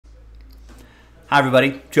Hi,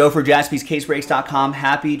 everybody. Joe for JaspysCaseBreaks.com.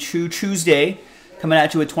 Happy True Tuesday. Coming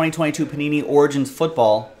at you with 2022 Panini Origins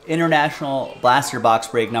Football International Blaster Box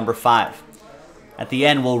Break number 5. At the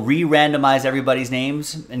end, we'll re-randomize everybody's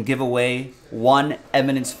names and give away one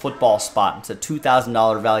Eminence football spot. It's a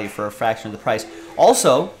 $2,000 value for a fraction of the price.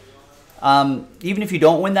 Also, even if you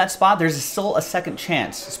don't win that spot, there's still a second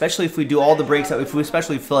chance, especially if we do all the breaks, if we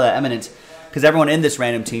especially fill that Eminence, because everyone in this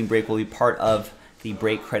random team break will be part of the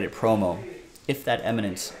break credit promo if that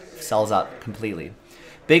Eminence sells out completely.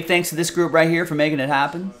 Big thanks to this group right here for making it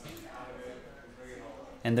happen.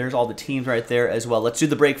 And there's all the teams right there as well. Let's do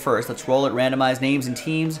the break first. Let's roll it, randomize names and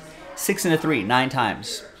teams. 6 and a 3, 9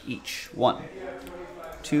 times each. 1,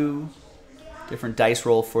 2, different dice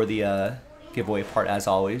roll for the giveaway part as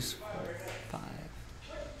always. 5,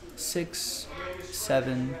 6,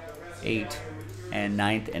 7, 8, and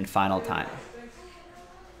 9th and final time.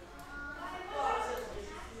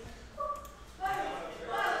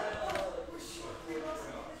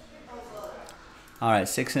 All right,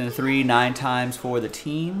 6 and a 3, 9 times for the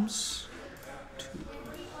teams. 2,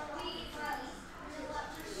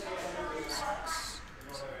 6,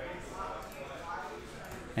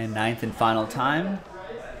 and 9th and final time.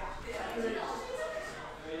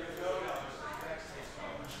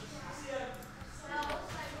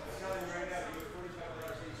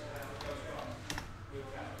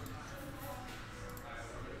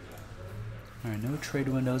 All right, no trade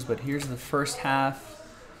windows, but here's the first half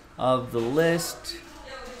of the list.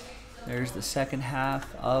 There's the second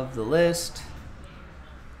half of the list.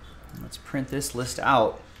 Let's print this list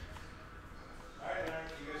out.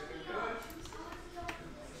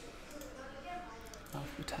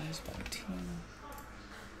 Alphabetized by team.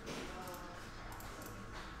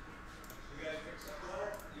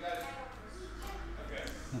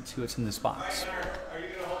 Let's see what's in this box.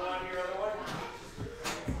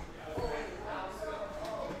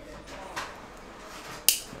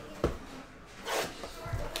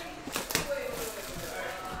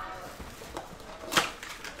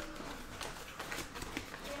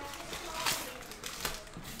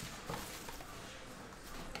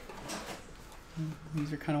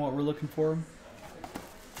 These are kind of what we're looking for.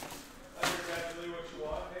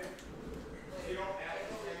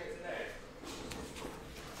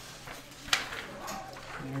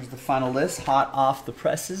 There's the final list, hot off the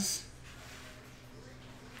presses.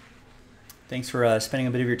 Thanks for spending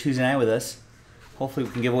a bit of your Tuesday night with us. Hopefully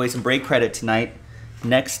we can give away some break credit tonight.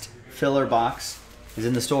 Next filler box is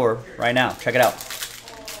in the store right now. Check it out.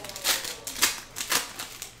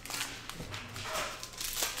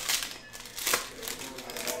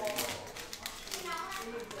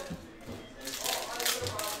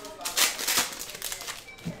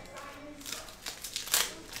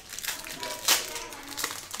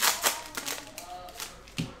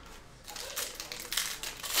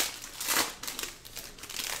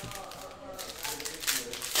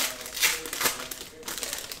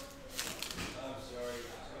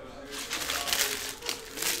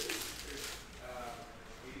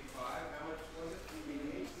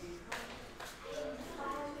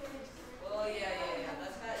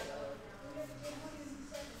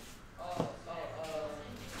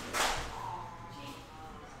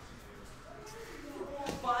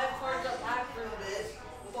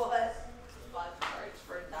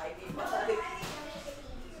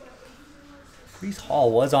 Reese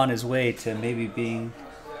Hall was on his way to maybe being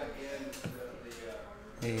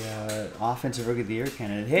a offensive rookie of the year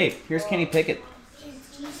candidate. Hey, here's Kenny Pickett,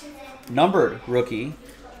 numbered rookie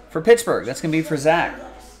for Pittsburgh. That's gonna be for Zach.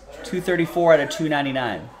 234 out of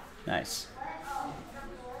 299. Nice.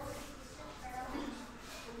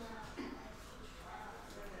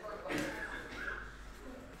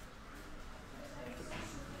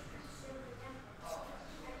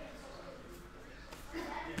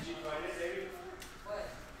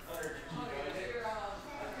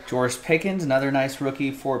 George Pickens, another nice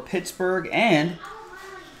rookie for Pittsburgh, and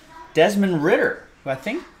Desmond Ridder, who I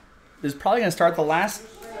think is probably going to start the last,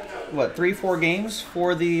 3-4 games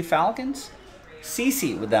for the Falcons.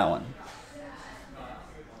 CeCe with that one.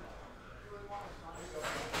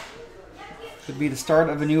 Could be the start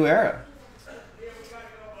of a new era.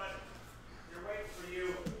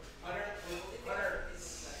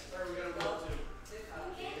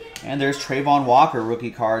 And there's Trayvon Walker,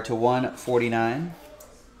 rookie card to 149.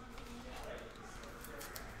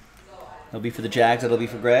 That'll be for the Jags. That'll be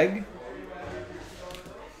for Greg.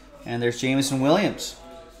 And there's Jameson Williams.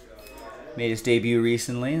 Made his debut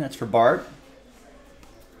recently. That's for Bart.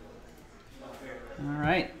 All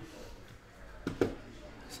right.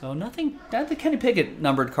 So nothing. That's the Kenny Pickett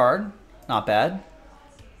numbered card. Not bad.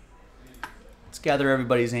 Let's gather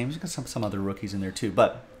everybody's names. Got some other rookies in there too.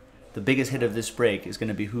 But the biggest hit of this break is going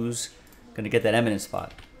to be who's going to get that eminence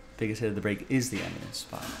spot. Biggest hit of the break is the eminence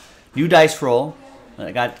spot. New dice roll.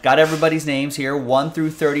 I got everybody's names here, 1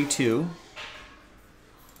 through 32.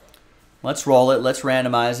 Let's roll it. Let's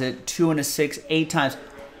randomize it. 2 and a 6, 8 times.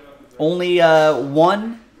 Only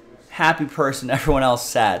one happy person. Everyone else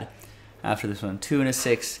sad after this one. 2 and a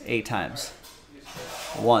 6, 8 times.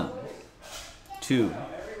 1, 2,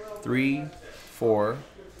 3, 4,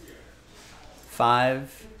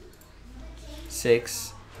 5,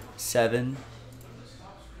 6, 7,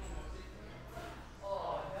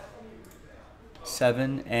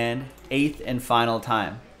 7, and 8th and final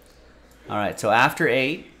time. All right, so after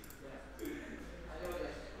 8,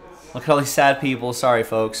 look at all these sad people. Sorry,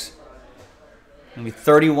 folks. Gonna be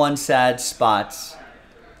 31 sad spots.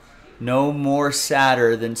 No more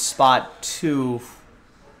sadder than spot 2.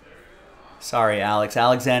 Sorry, Alex.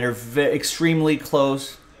 Alexander, extremely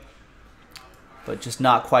close, but just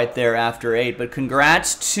not quite there after 8. But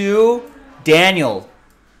congrats to Daniel.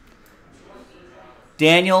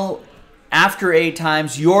 Daniel, after 8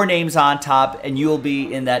 times, your name's on top, and you'll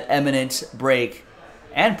be in that eminence break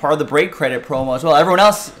and part of the break credit promo as well. Everyone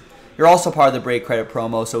else, you're also part of the break credit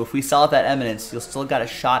promo, so if we sell out that eminence, you'll still got a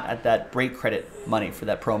shot at that break credit money for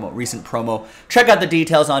that promo, recent promo. Check out the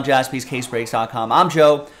details on jaspyscasebreaks.com. I'm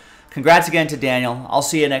Joe. Congrats again to Daniel. I'll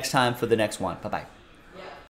see you next time for the next one. Bye-bye.